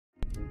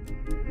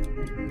Hi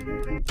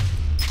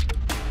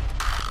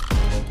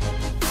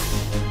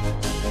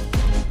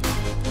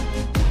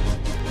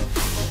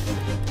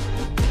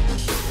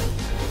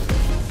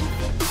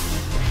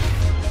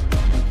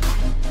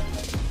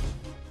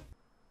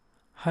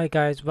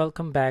guys,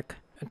 welcome back.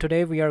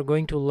 Today we are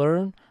going to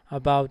learn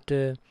about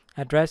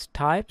address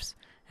types,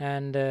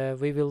 and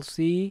we will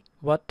see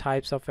what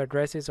types of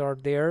addresses are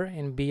there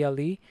in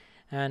BLE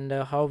and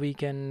how we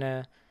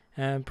can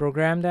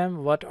program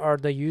them, what are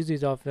the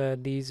uses of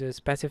these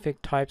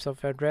specific types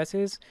of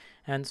addresses,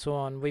 and so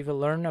on. We will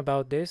learn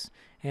about this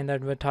in the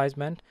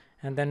advertisement,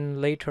 and then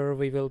later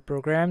we will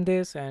program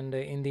this, and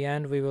in the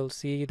end we will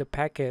see the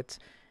packets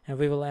and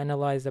we will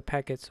analyze the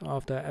packets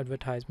of the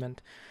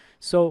advertisement.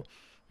 So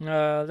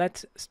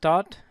let's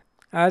start.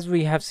 As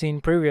we have seen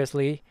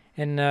previously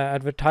in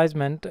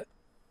advertisement,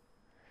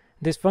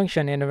 this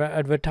function in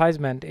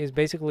advertisement is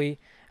basically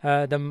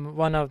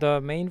one of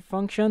the main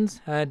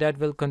functions that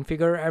will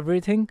configure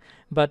everything,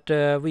 but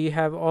we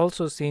have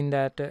also seen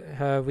that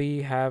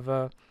we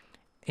have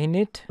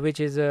init, which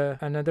is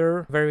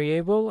another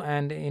variable,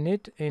 and in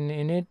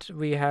init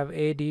we have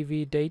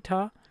adv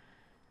data,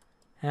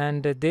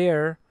 and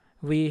there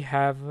we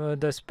have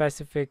the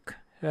specific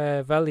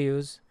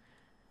values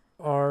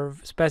or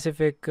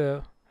specific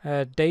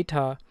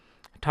data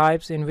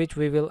types in which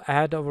we will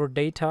add our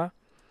data,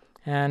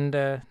 and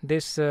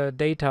this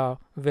data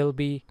will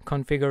be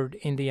configured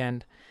in the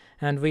end.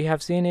 And we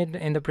have seen it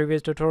in the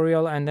previous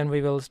tutorial, and then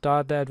we will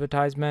start the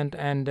advertisement,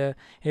 and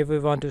if we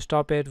want to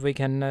stop it, we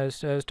can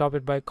stop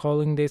it by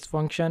calling this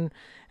function.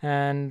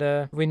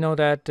 And we know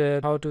that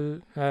how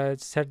to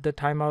set the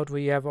timeout.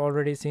 We have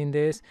already seen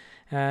this,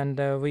 and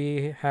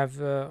we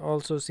have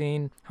also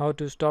seen how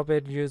to stop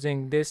it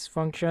using this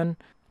function.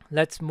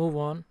 Let's move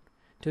on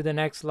to the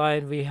next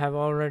slide. We have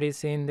already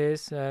seen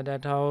this,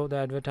 that how the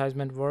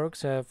advertisement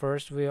works.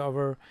 First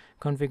our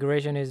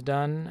configuration is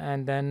done,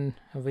 and then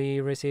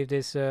we receive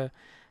this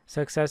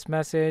success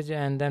message,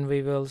 and then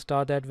we will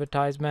start the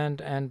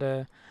advertisement,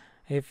 and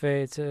if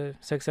it's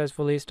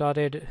successfully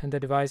started, the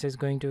device is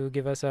going to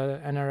give us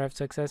a nRF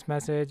success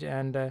message,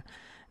 and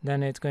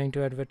then it's going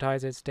to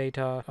advertise its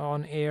data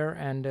on air,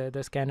 and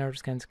the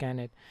scanners can scan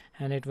it,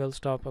 and it will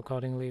stop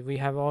accordingly. We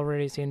have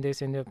already seen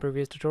this in the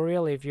previous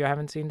tutorial. If you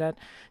haven't seen that,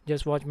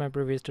 just watch my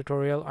previous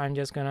tutorial. I'm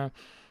just gonna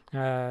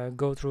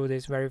go through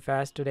this very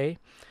fast today.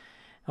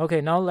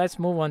 Okay, now let's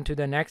move on to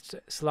the next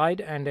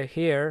slide, and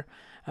here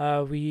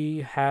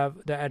we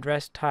have the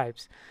address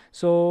types.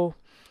 So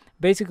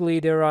basically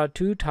there are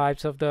two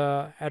types of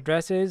the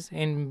addresses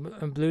in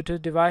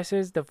Bluetooth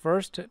devices. The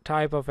first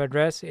type of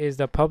address is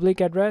the public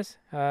address.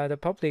 The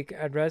public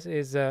address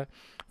is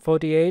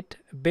 48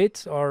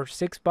 bits or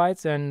 6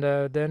 bytes, and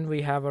then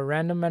we have a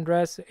random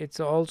address. It's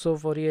also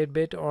 48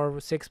 bit or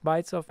 6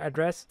 bytes of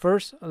address.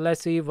 First,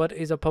 let's see what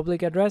is a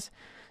public address.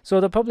 So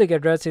the public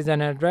address is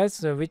an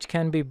address which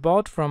can be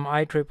bought from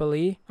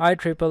IEEE.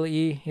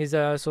 IEEE is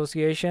an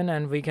association,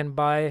 and we can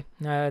buy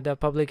the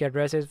public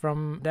addresses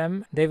from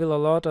them. They will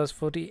allot us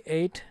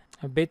 48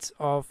 bits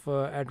of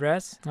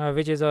address,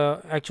 which is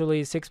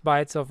actually 6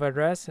 bytes of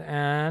address,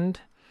 and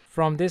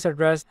from this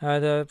address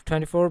the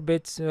 24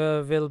 bits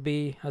will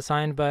be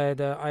assigned by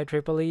the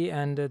IEEE,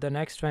 and the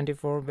next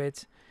 24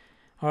 bits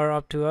are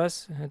up to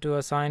us to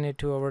assign it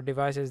to our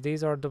devices.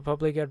 These are the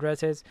public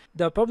addresses.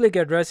 The public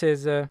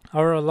addresses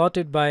are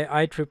allotted by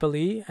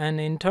IEEE, and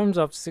in terms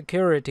of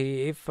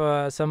security, if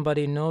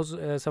somebody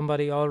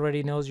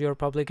already knows your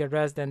public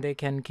address, then they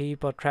can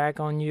keep a track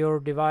on your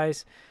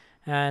device,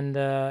 and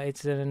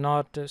it's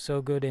not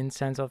so good in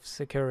sense of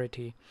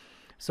security.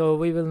 So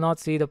we will not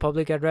see the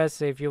public address.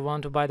 If you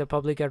want to buy the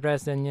public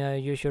address, then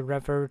you should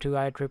refer to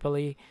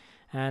IEEE,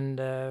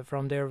 and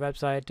from their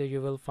website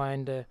you will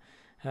find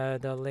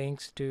the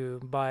links to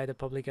buy the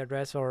public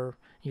address, or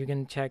you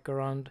can check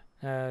around,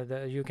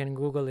 you can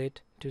Google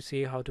it to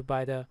see how to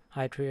buy the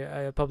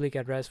public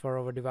address for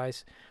our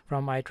device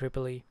from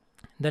IEEE.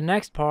 The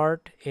next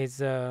part is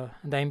the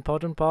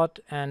important part,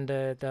 and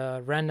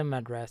the random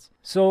address.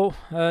 So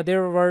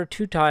there were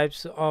two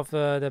types of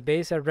the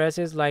base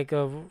addresses. Like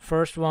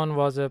first one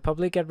was a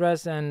public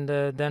address, and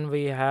then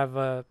we have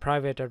a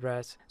private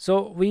address.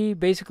 So we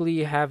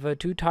basically have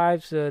two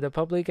types, the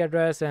public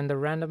address and the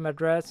random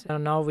address.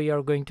 And now we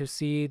are going to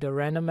see the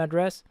random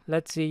address.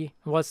 Let's see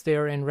what's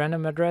there in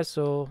random address.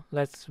 So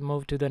let's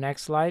move to the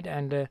next slide.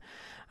 And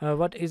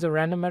what is a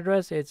random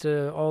address? It's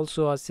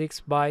also a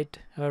 6 byte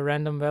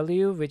random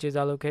value which is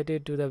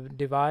allocated to the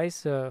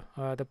device.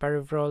 The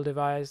peripheral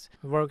device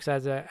works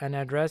as an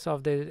address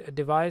of the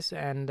device,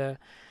 and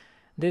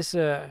this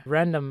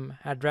random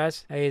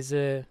address is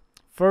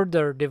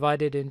further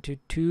divided into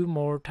two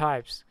more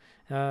types.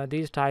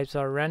 These types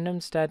are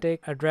random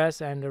static address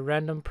and a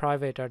random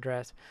private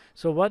address.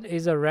 So what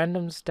is a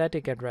random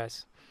static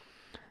address?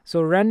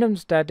 So random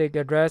static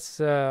address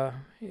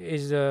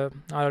is an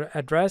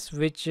address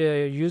which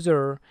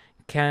user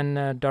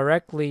can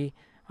directly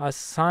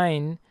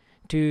assign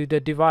to the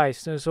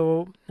device.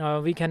 So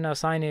we can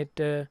assign it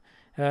to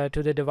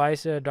the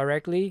device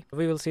directly.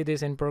 We will see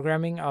this in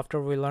programming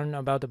after we learn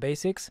about the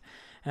basics.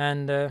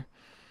 And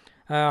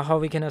how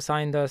we can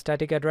assign the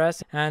static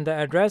address, and the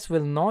address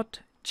will not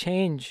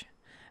change.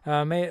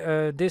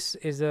 This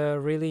is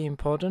really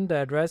important. The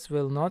address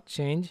will not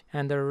change,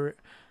 and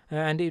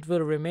it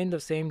will remain the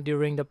same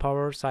during the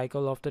power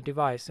cycle of the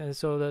device. And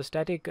so the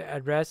static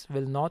address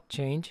will not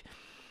change.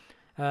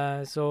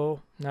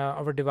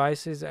 Our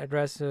device's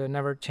address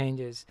never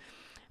changes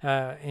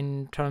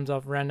in terms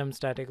of random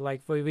static.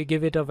 Like we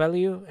give it a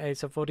value,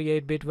 it's a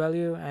 48-bit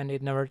value, and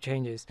it never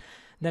changes.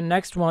 The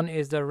next one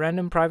is the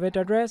random private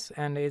address,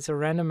 and it's a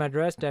random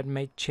address that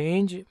may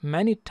change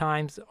many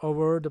times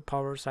over the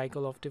power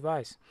cycle of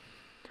device.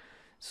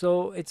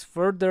 So it's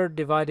further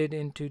divided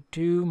into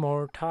two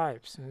more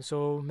types.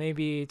 So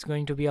maybe it's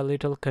going to be a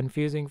little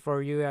confusing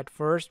for you at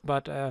first,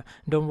 but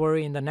don't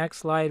worry, in the next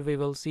slide we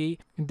will see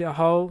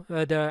how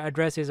the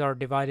addresses are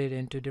divided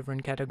into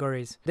different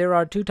categories. There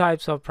are two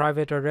types of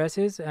private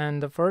addresses,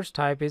 and the first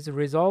type is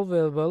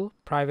resolvable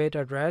private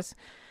address.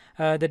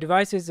 The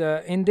devices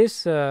in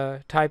this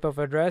type of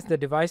address, the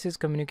devices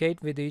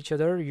communicate with each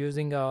other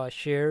using a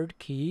shared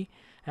key,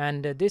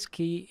 and this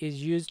key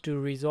is used to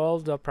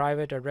resolve the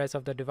private address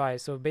of the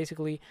device. So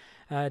basically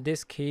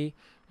this key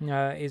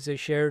is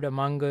shared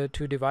among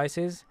two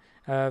devices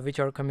which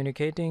are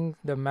communicating,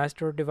 the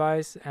master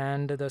device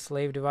and the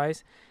slave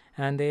device,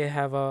 and they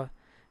have a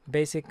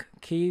basic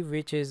key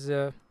which is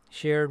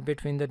shared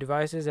between the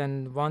devices,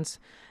 and once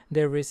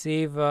they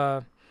receive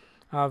a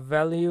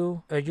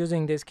value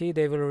using this key,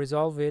 they will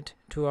resolve it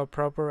to a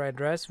proper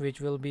address which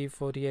will be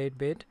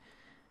 48-bit,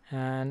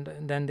 and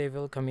then they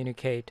will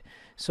communicate.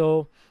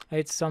 So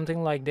it's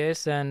something like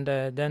this, and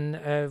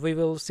then we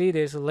will see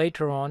this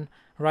later on.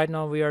 Right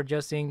now we are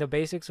just seeing the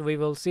basics. We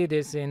will see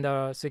this in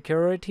the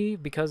security,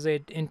 because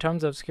in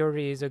terms of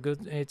security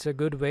it's a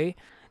good way.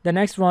 The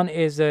next one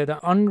is the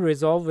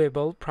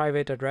unresolvable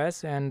private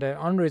address, and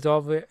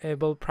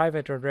unresolvable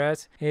private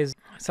address is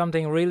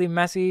something really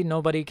messy.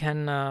 Nobody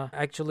can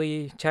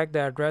actually check the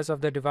address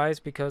of the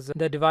device, because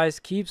the device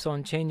keeps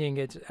on changing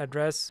its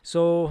address.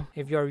 So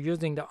if you are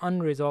using the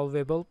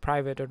unresolvable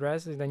private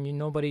address, then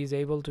nobody is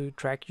able to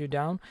track you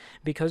down,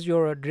 because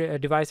your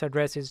device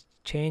address is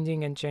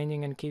changing and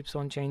changing and keeps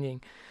on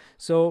changing.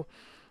 So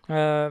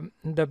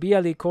the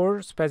BLE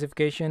core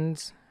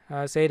specifications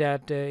say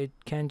that it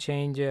can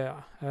change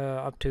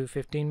up to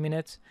 15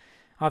 minutes.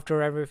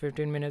 After every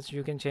 15 minutes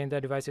you can change the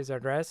device's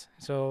address,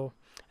 so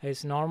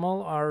it's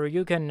normal, or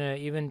you can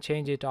even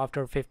change it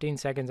after 15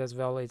 seconds as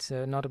well. It's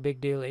not a big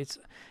deal. It's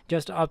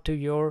just up to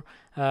your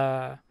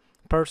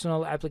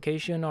personal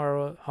application,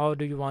 or how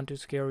do you want to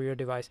secure your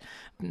device.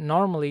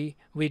 Normally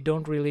we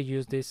don't really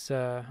use this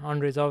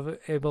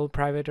unresolvable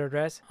private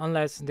address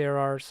unless there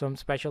are some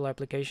special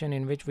application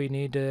in which we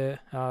need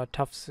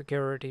tough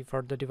security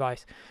for the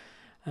device.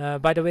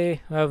 By the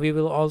way, we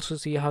will also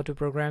see how to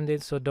program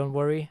this, so don't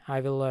worry,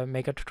 I will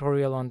make a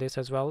tutorial on this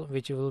as well,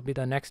 which will be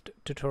the next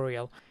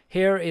tutorial.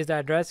 Here is the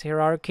address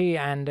hierarchy,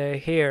 and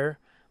here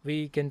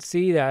we can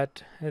see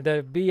that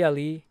the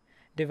BLE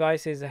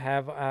devices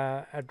have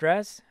a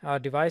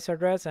device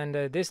address, and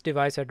this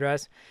device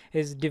address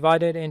is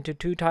divided into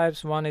two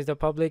types. One is the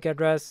public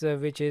address,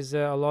 which is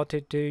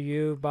allotted to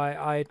you by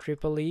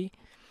IEEE,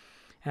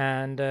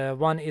 and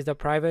one is the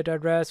private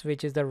address,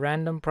 which is the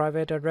random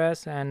private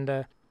address.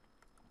 And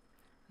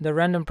the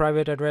random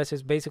private address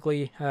is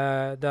basically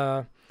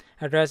the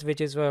address which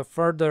is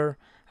further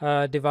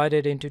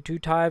divided into two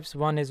types.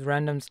 One is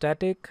random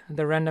static.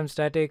 The random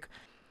static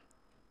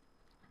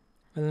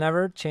will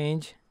never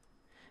change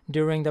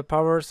during the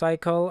power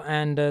cycle,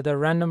 and the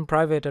random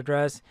private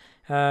address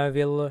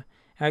will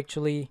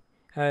actually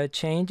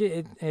change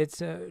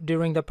it's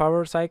during the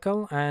power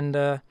cycle,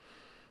 and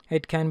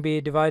it can be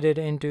divided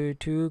into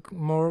two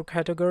more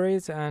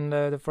categories, and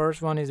the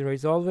first one is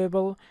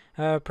resolvable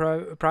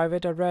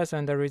private address,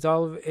 and the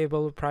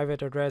resolvable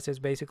private address is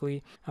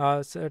basically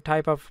a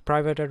type of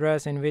private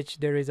address in which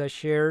there is a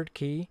shared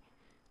key,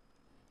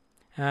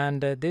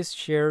 and this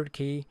shared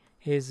key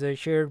is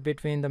shared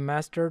between the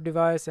master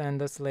device and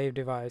the slave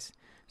device.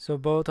 So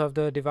both of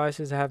the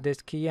devices have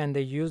this key, and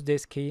they use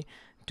this key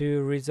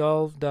to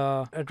resolve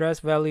the address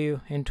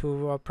value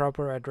into a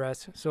proper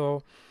address.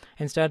 So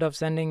instead of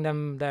sending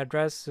them the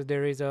address,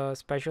 there is a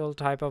special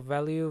type of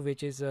value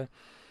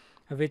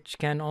which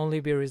can only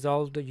be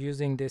resolved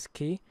using this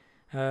key.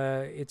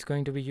 It's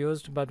going to be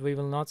used, but we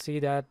will not see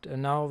that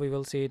now. We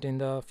will see it in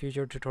the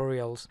future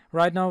tutorials.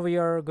 Right now we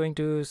are going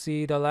to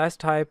see the last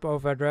type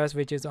of address,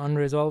 which is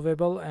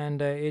unresolvable,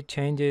 and it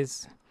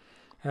changes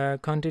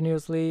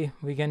continuously.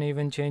 We can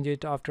even change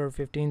it after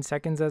 15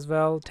 seconds as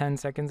well, 10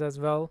 seconds as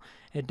well.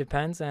 It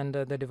depends, and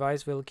the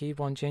device will keep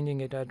on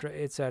changing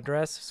its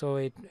address, so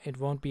you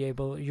won't be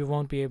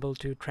able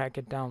to track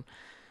it down,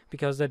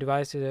 because the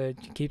device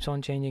keeps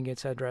on changing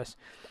its address.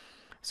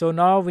 So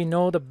now we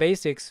know the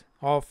basics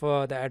of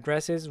the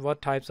addresses,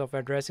 what types of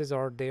addresses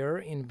are there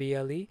in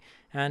BLE,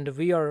 and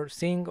we are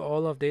seeing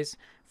all of this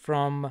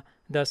from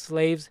the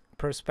slave's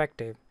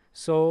perspective.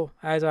 So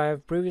as I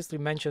have previously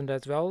mentioned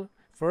as well,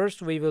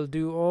 first we will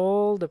do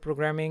all the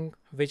programming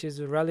which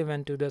is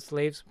relevant to the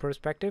slave's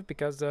perspective,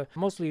 because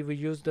mostly we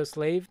use the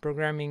slave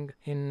programming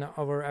in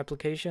our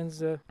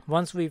applications.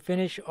 Once we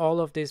finish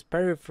all of this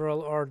peripheral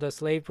or the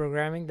slave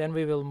programming, then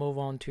we will move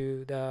on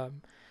to the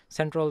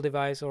central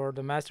device or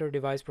the master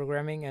device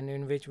programming, and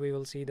in which we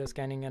will see the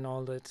scanning and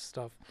all that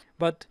stuff.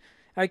 But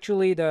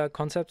actually the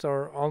concepts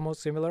are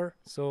almost similar,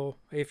 so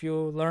if you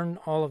learn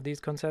all of these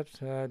concepts,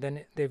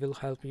 then they will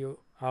help you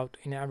out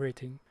in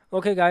everything.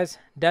 Okay guys,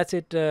 that's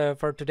it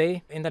for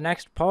today. In the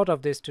next part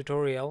of this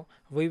tutorial,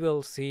 we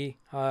will see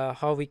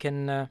how we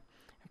can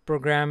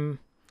program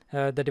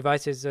the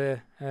devices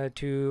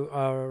to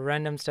a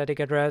random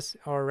static address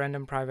or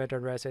random private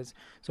addresses.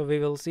 So we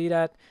will see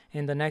that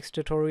in the next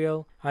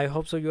tutorial. I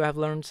hope so you have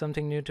learned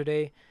something new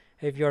today.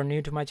 If you are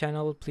new to my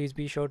channel, please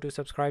be sure to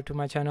subscribe to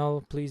my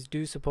channel. Please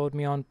do support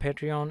me on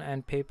Patreon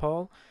and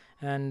PayPal,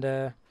 and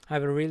I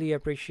will really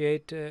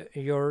appreciate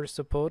your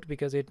support,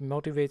 because it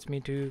motivates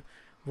me to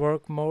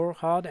work more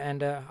hard,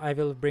 and I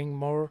will bring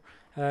more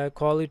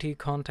quality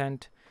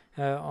content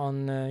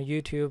on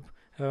YouTube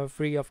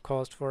free of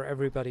cost for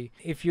everybody.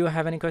 If you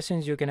have any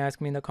questions, you can ask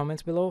me in the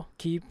comments below.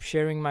 Keep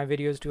sharing my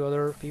videos to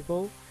other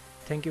people.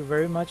 Thank you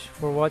very much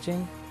for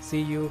watching.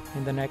 See you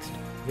in the next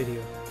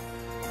video.